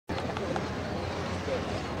Hello,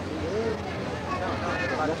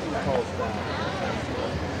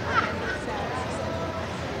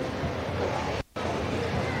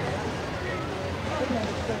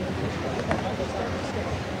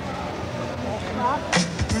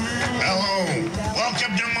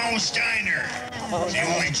 welcome to Moe's Diner. It's the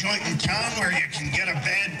only joint in town where you can get a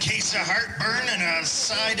bad case of heartburn and a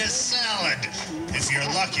side of salad. If you're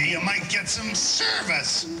lucky, you might get some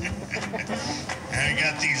service. I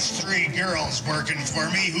got these 3 girls working for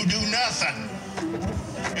me who do nothing.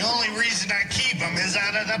 The only reason I keep them is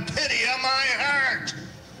out of the pity of my heart.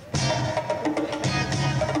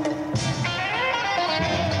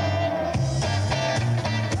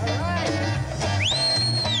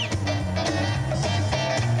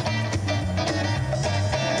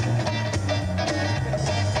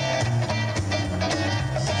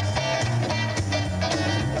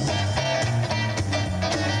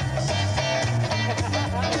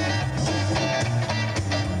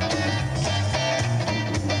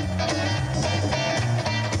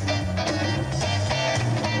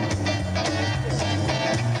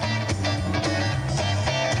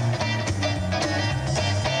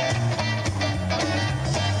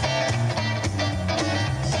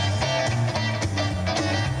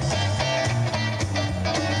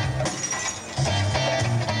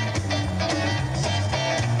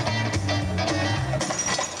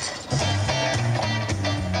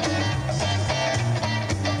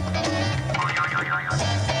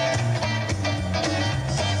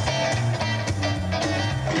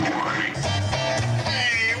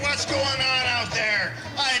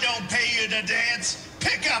 Dance,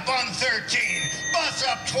 pick up on 13, bus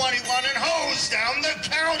up 21, and hose down the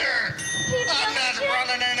counter. I'm not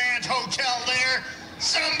running an ant hotel there.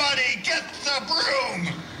 Somebody get the broom.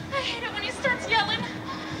 I hate it when he starts yelling.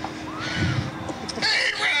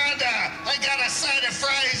 Hey, Rhonda, I got a side of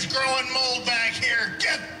fries growing mold back here.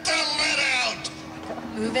 Get the lid out.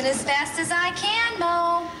 Moving as fast as I can,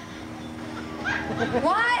 Mo.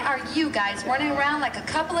 Why are you guys running around like a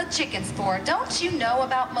couple of chickens for? Don't you know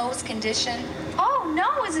about Mo's condition? Oh,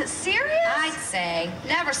 no, is it serious? I'd say.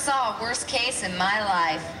 Never saw a worse case in my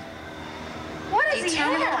life. What is he A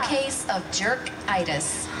terminal have? case of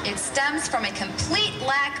jerkitis. It stems from a complete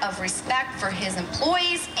lack of respect for his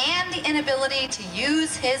employees and the inability to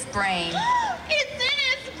use his brain. It's in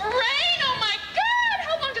his brain? Oh, my God!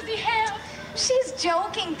 How long does he have? She's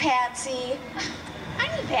joking, Patsy. I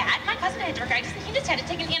knew that. My cousin had jerkitis, and he just had to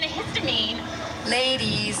take an antihistamine.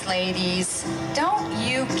 Ladies, don't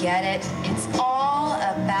you get it? It's all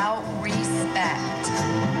about respect.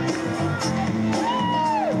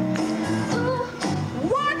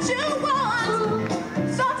 What you want?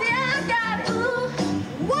 Salty, I got it.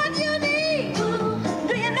 What you need?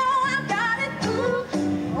 Do you know I got it?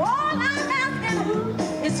 All I'm asking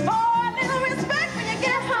is for a little respect when you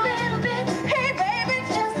get home. A little bit. Hey, baby,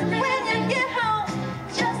 just a little when you get home.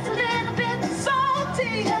 Just a little bit.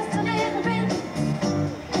 Salty, just a little bit.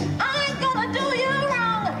 I ain't gonna do you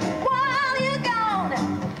wrong while you're gone.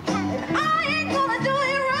 And I ain't gonna do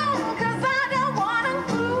you wrong 'cause I don't wanna.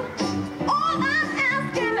 All I'm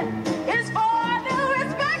asking is for a little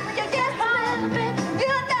respect when you get home.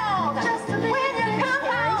 You know, just a little when you come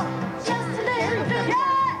home. Just a little bit.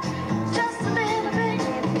 Yeah, just a little bit.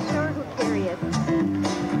 Sure, period.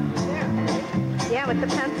 Yeah, with the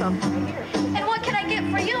pencil. And what can I get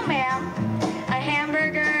for you, ma'am? A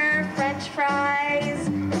hamburger, French fries.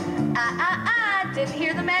 Didn't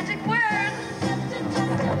hear the magic word.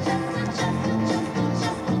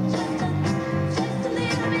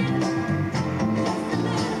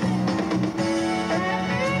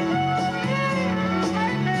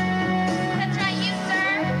 That's right, you, sir.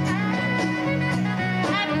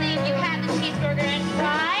 I believe you have the cheeseburger and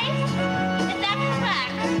fries. Is that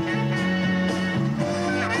correct?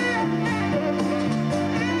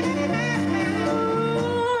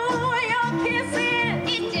 Ooh, your kissing.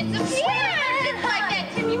 It disappeared. Just like that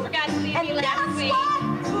tip you forgot to leave me And last that's week. what?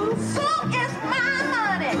 So is my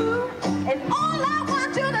money. And all I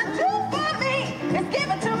want you to do for me is give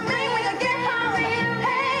it to me when you get home.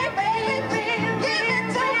 Hey, baby, give it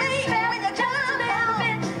to me when you come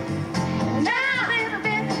home. Now,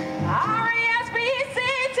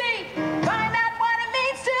 R-E-S-P-E-C-T, find out what it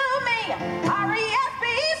means to me.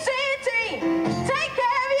 R-E-S-P-E-C-T, take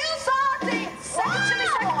care of you, Salty. Suck it to me,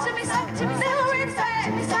 suck it to me, suck it to me, little respect.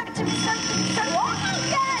 Suck it to me, suck it to me, suck it. Oh,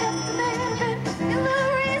 yeah. Just a little bit,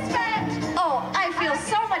 little respect. Oh, I feel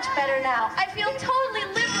so much better now. I feel totally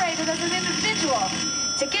liberated as an individual.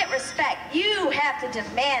 To get respect, you have to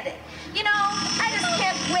demand it. You know, I just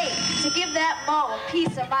can't wait to give that Mo a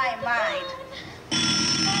piece of my mind.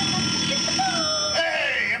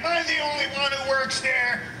 Hey, am I the only one who works works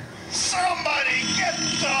there. Somebody get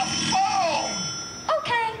the phone!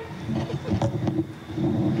 Okay.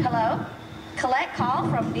 Hello? Collect call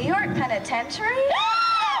from New York Penitentiary?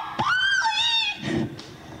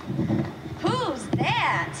 Who's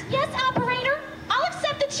that? Yes, operator. I'll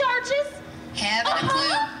accept the charges. Haven't a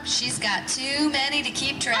clue. She's got too many to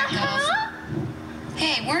keep track of.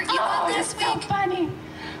 Hey, weren't you on this week? So funny.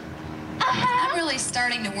 I'm really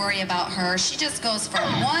starting to worry about her. She just goes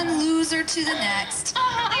from one loser to the next.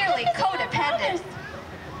 Clearly codependent.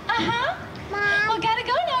 Well, gotta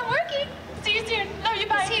go now. I'm working. See you soon. Love you.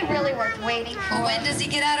 Bye. Is he really worth waiting for? Well, when does he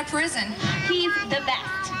get out of prison? He's the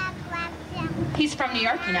best. He's from New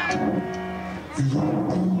York, you know.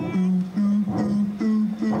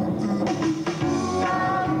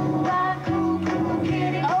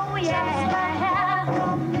 Oh, yeah.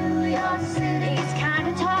 From New York City. He's kind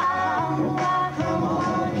of tall.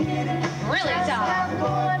 Really tall.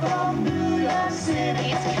 From New York City.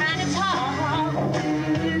 He's kind of tall.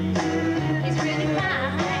 He's really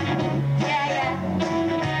fine. Yeah, yeah.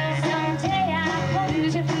 Someday I hope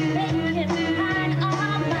you can find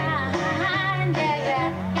all mine. Yeah, yeah.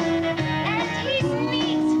 And he's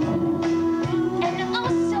neat and oh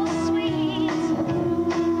so sweet.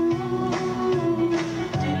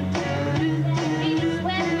 He's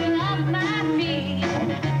sweating off my feet.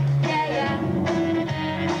 Yeah, yeah.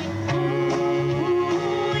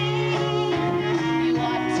 You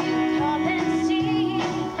ought to come and see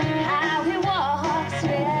how he walks,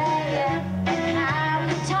 yeah, yeah, and how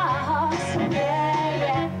he talks, yeah,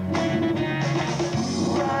 yeah.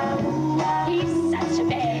 He's such a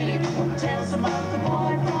babe. Tells him of the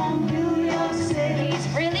boy from New York City. He's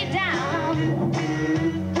really down,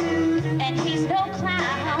 and he's no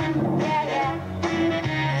clown, yeah, yeah.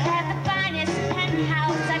 Had the finest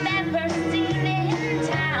penthouse I've ever seen in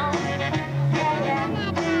town, yeah,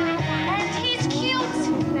 yeah. And he's cute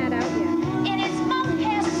Not out yet. in his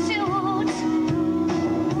mohair suit,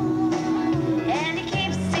 and he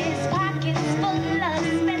keeps his pockets full of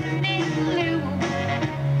spending loot.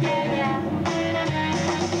 Yeah, yeah.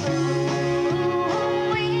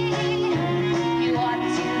 Ooh-wee. You ought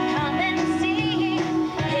to come and see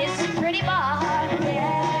his pretty bar.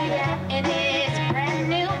 Yeah, yeah. In his brand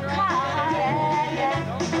new car. Yeah,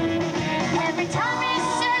 yeah. Every time he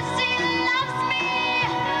says he loves me,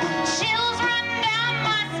 chills run down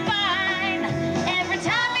my spine. Every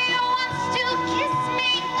time he wants to kiss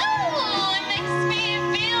me, ooh, it makes me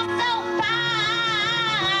feel so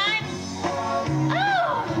fine.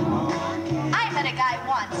 Oh! I met a guy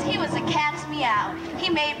once. He was a cat's meow. He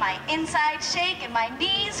made my inside shake and my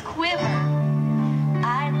knees quiver.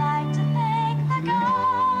 I'd like to thank the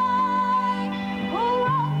guy who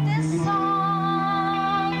wrote this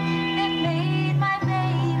song that made my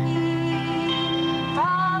baby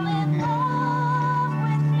fall in love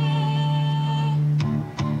with me.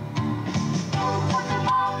 Ooh, put the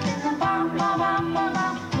ball in the bum, bum, bum, bum,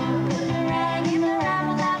 bum. Ooh, put the rag in the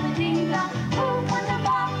rabble, rabble, ding, dong. Ooh, put the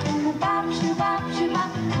ball in the bop, shoo-bop, shoo-bop.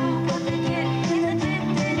 Ooh, put the kid in the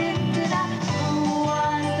dip-dip-dip-dip-da. Who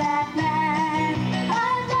was that man?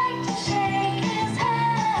 I'd like to shake his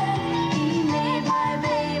hand. He made my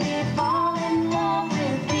baby fall in love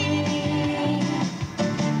with me.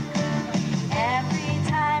 Every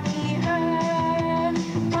time he heard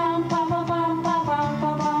bum, bum, bum, bum, bum, bum,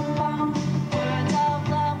 bum, bum, bum, words of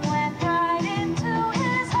love went right into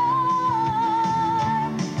his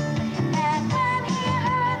heart. And when he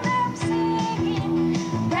heard them singing,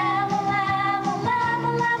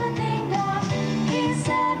 ram-a-lam-a-lam-a-lam-a-ding-dong, he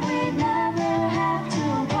said we'd never have to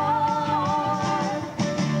part.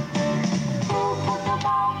 Who put the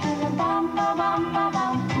ball in the bum, bum, bum, bum,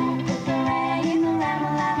 bum? Who put the rag in the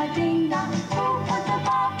ram-a-lam-a-ding-dong? Who put the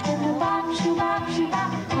bop in the bop, shoo-bop, shoo-bop?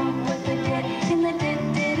 Who put the dit in the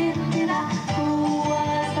dit-dit-dit-dit-da? Who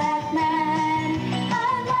was that man?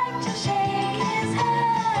 I'd like to shake his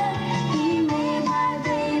hand. He made my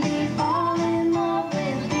baby fall in love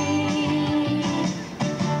with me.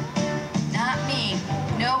 Not me.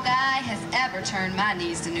 No guy has ever turned my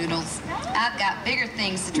knees to noodles. I've got bigger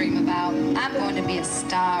things to dream about. I'm going to be a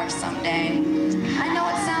star someday. I know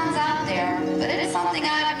it sounds out there, but it's something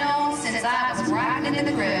I've known since I was rocking in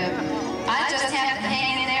the crib. I just have to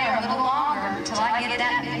hang in there a little longer till I get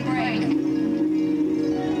that big break.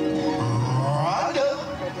 Rhonda,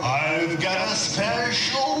 I've got a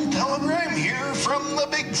special telegram here from the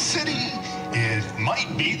big city. It might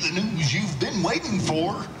be the news you've been waiting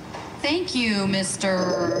for. Thank you,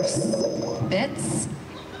 Mr. Spitz.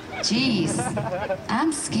 Jeez,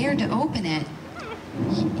 I'm scared to open it.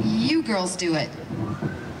 You girls do it.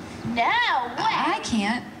 No way. I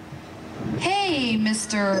can't. Hey,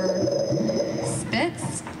 Mr.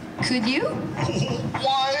 Spitz, could you?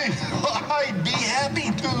 Why, I'd be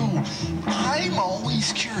happy to. I'm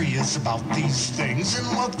always curious about these things and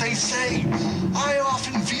what they say. I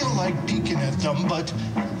often feel like peeking at them, but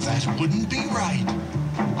that wouldn't be right.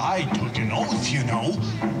 I took an oath, you know.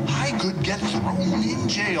 I could get thrown in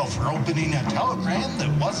jail for opening a telegram that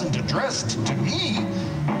wasn't addressed to me.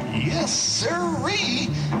 Yes, sirree.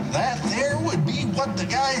 That there would be what the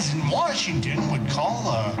guys in Washington would call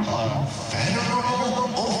a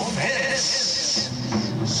federal offense.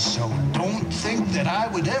 So don't think that I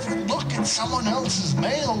would ever look at someone else's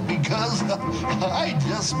mail because I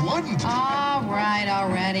just wouldn't. All right,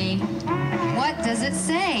 already. What does it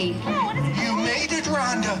say? You made it,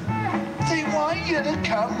 Rhonda. They want you to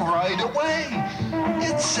come right away.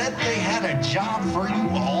 It said they had a job for you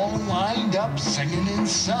all lined up singing in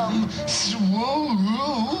some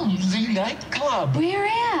swoozy nightclub. Where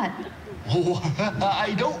at? Oh,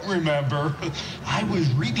 I don't remember. I was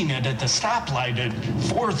reading it at the stoplight at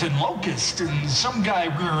 4th and Locust, and some guy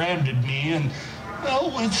rear-ended me, and,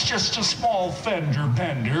 well, it's just a small fender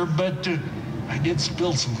bender, but I did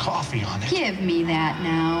spill some coffee on it. Give me that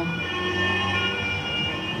now.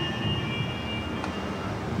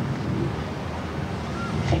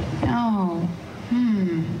 Oh,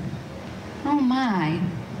 oh my.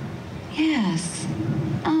 Yes.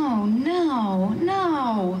 Oh, no,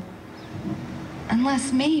 no.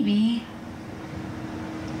 Unless maybe...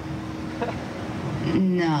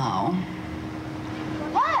 No.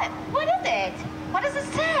 What? What is it? What does it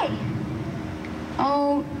say?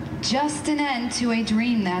 Oh, just an end to a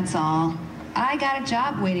dream, that's all. I got a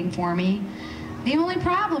job waiting for me. The only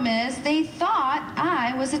problem is they thought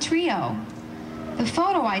I was a trio. The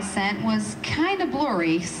photo I sent was kind of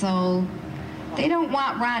blurry, so they don't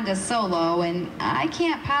want Rhonda solo, and I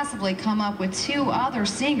can't possibly come up with 2 other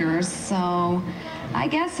singers, so I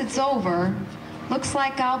guess it's over. Looks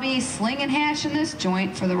like I'll be slinging hash in this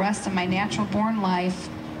joint for the rest of my natural-born life.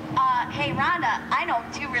 Hey, Rhonda, I know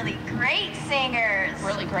 2 really great singers.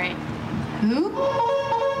 Really great. Who?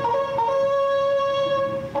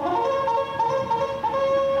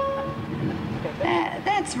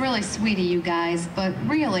 That's really sweet of you guys, but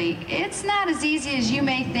really, it's not as easy as you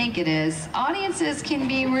may think it is. Audiences can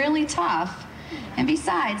be really tough. And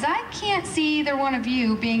besides, I can't see either one of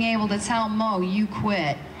you being able to tell Mo you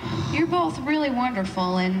quit. You're both really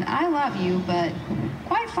wonderful, and I love you, but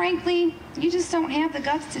quite frankly, you just don't have the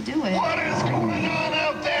guts to do it. What is going on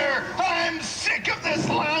out there? I'm sick of this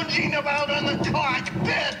lounging about on the clock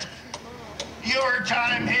bit. Your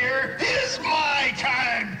time here is my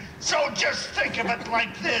time. So just think of it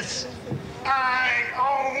like this. I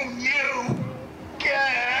own you.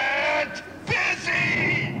 Get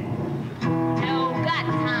busy. No guts,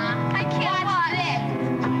 huh? I can't watch. This.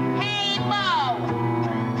 Hey, Mo.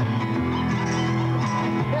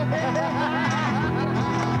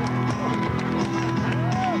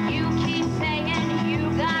 You keep saying you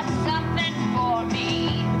got something for me.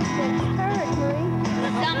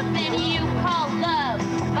 Something you call love,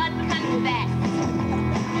 but confess.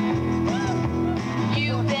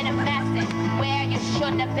 You've been a messin' where you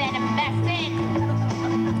shouldn't have been a messin'.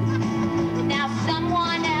 Now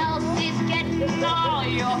someone else is getting all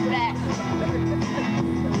your best.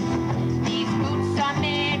 These boots are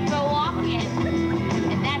made for walking,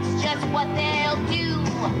 and that's just what they'll do.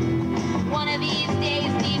 One of these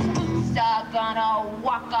days, these boots are gonna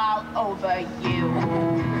walk all over you.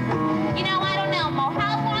 You know, I don't know, Mo.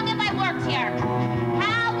 How long have I worked here?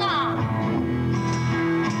 How long?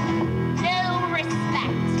 No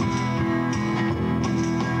respect.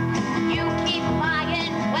 You keep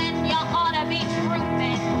lying when you ought to be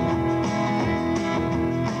truthing.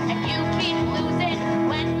 And you keep losing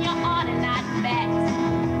when you ought to not bet.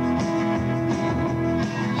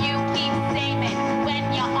 You keep saving when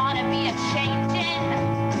you ought to be a-changing.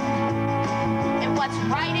 And what's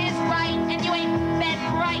right is right, and you ain't been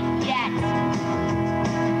right yet.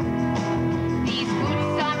 These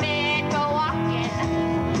boots are made for walking,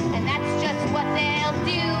 and that's just what they'll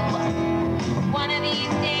do. One of these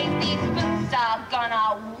days, these boots are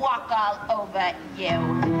gonna walk all over you.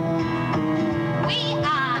 We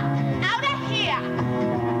are out of here.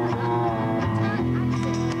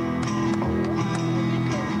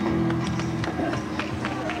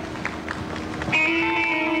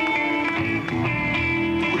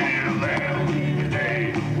 Well, that'll be the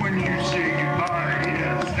day when you say goodbye.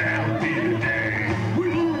 Yes, that'll be the day when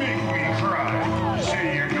you make me cry.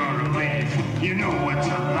 Say you're gonna leave. You know it's a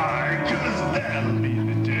lie, 'cause that'll be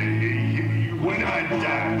the day when I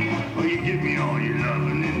die. Well, you give me all your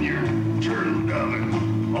loving and your turtle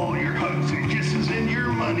doving, all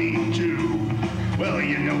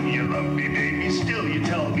You love me, baby, still you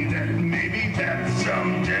tell me that maybe that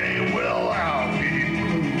someday, well, I'll be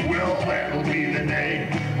blue. Well, that'll be the day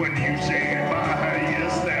when you say goodbye.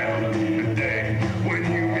 Yes, that'll be the day when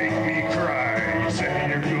you make me cry. You say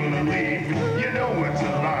you're gonna leave, you know it's a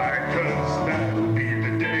lie, 'cause that'll be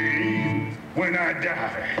the day when I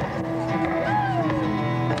die.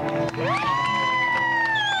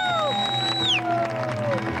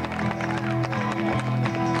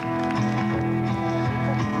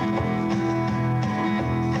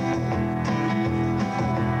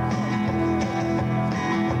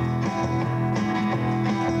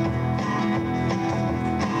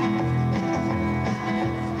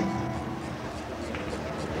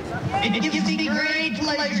 It gives me great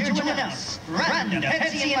pleasure to announce Rhonda,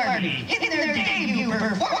 Patsy, and Marty in their debut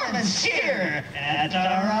performance here at the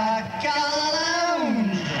Rock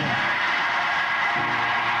Lounge.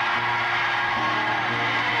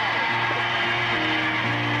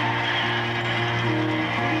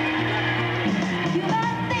 You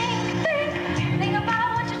better think about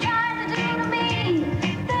what you're trying to do to me.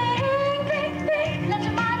 Think, let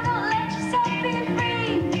your mind go, let yourself be free.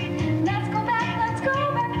 Let's go back,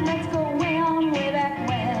 let's go way on, way back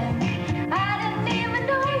when. I didn't even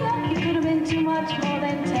know you, you could have been too much more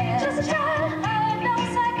than 10. Just a child, I ain't no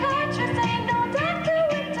psychiatrist, ain't no doctor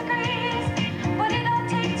with degrees. But it don't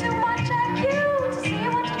take too much IQ to see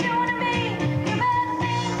what you're doing to me. You better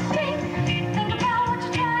think about what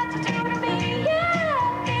you're trying to do to me.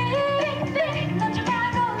 Yeah, think, let your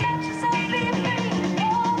mind go, let yourself be free.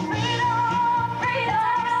 Oh, freedom,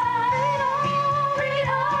 freedom,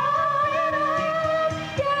 freedom, yeah,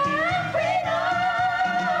 freedom,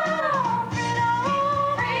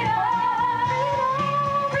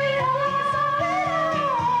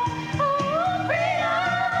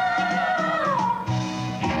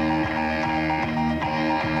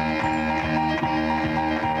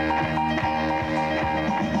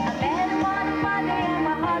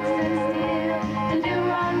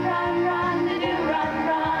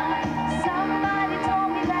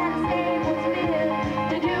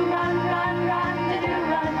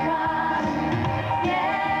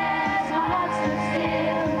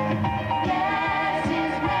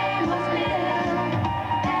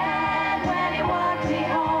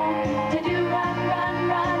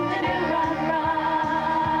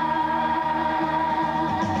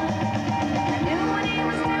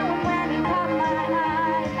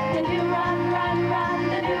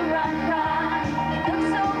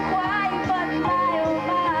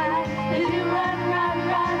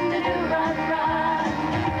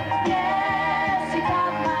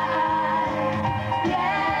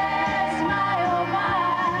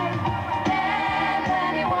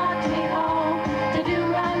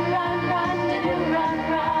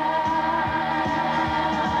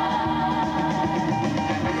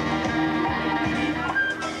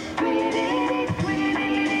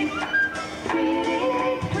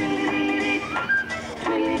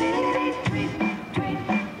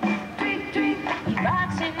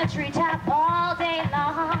 treetop all day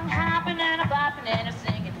long, hopping and a-bopping and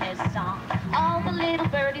a-singing his song. All the little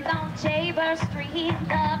birdies on Jaybird Street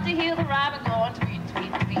love to hear the robin going tweet,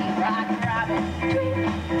 tweet, tweet. Rockin' Robin, tweet,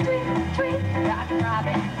 tweet, tweet. Rockin'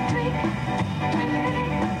 Robin, tweet, tweet.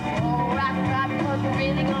 Oh, rockin' Robin, 'cause we're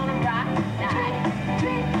really gonna rock tonight.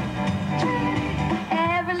 Tweet, tweet.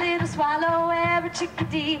 Every little swallow, every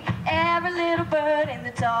chickadee, every little bird in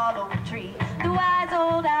the tall oak tree. The wise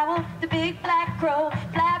old owl, the big black crow,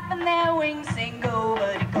 flapping their wings, sing go,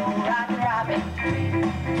 buddy, go, rockin' Robin.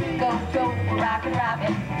 Go, go, rockin'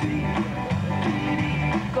 Robin.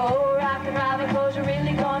 Go, rockin' Robin, 'cause you're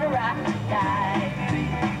really gonna rock tonight.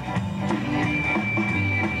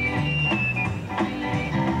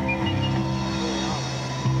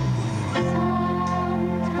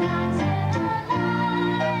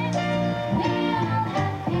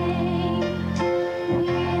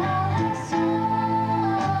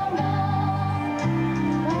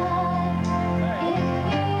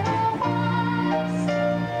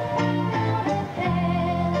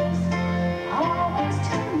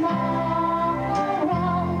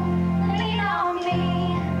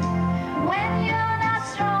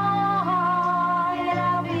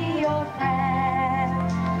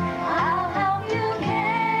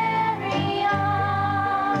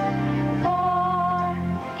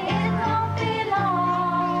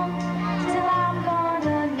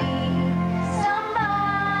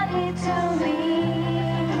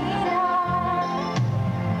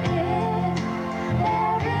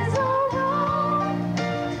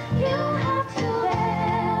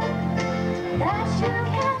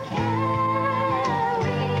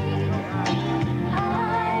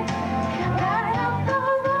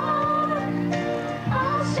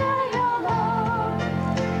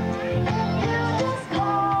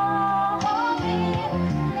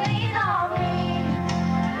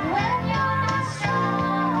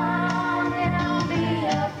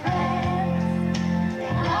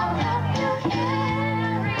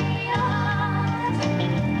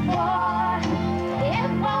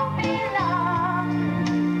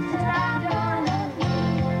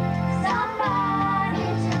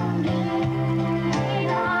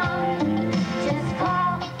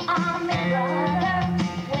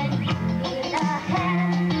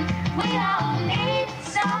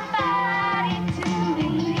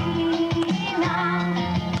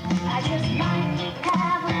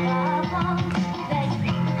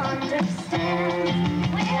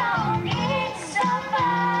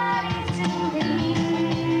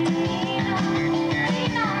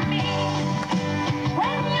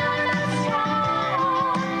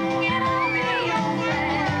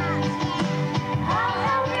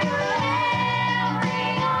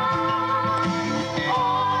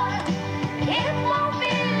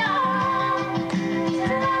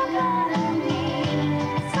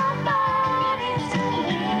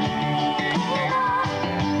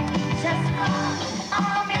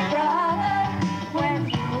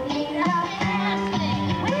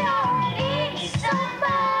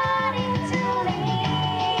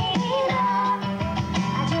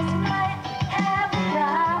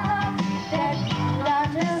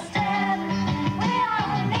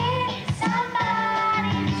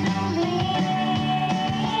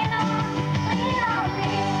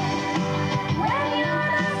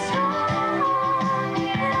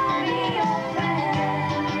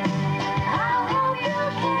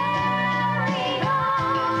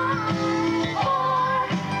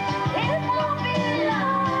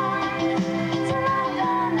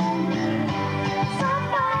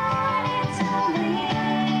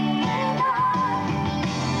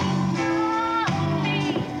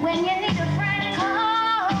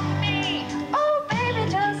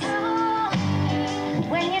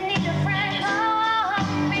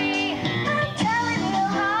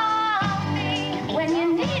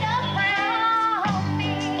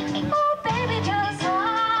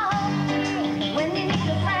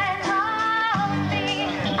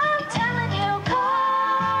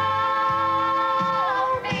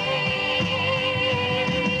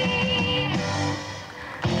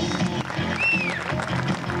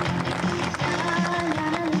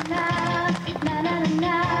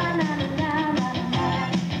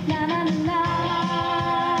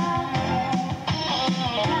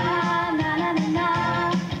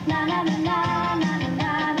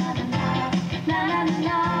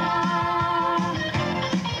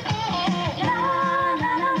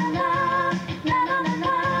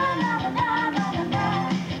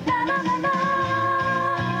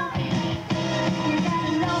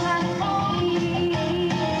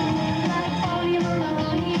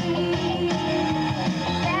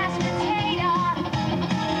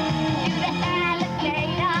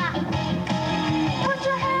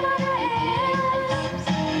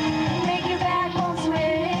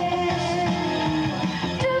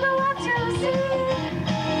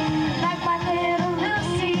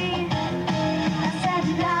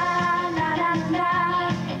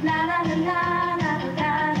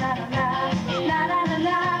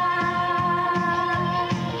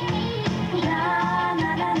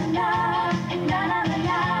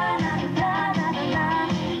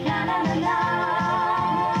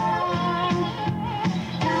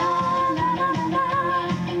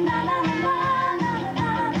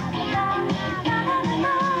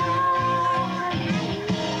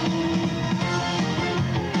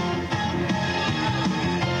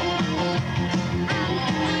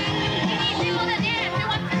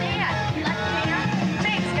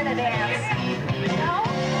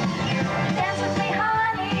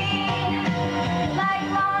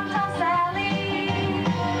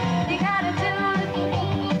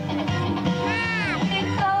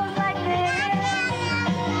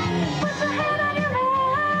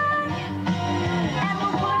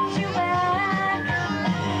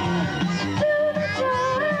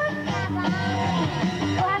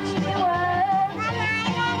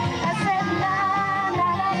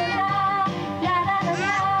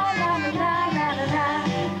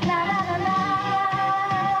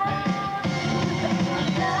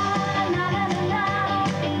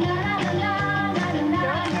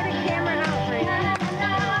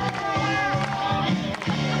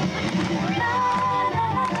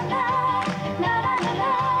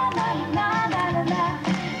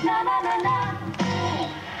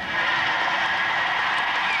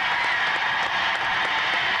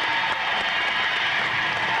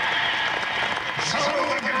 So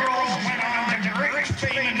the girls went on to great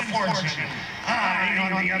fame and fortune. I,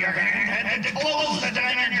 on the other hand, had to close the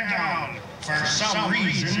diner down. For some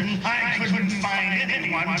reason, I couldn't find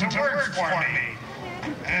anyone to work for me.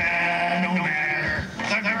 No matter.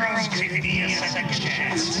 The girls gave me a second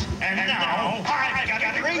chance. And now I've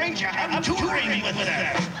got a great job touring with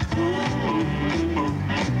them.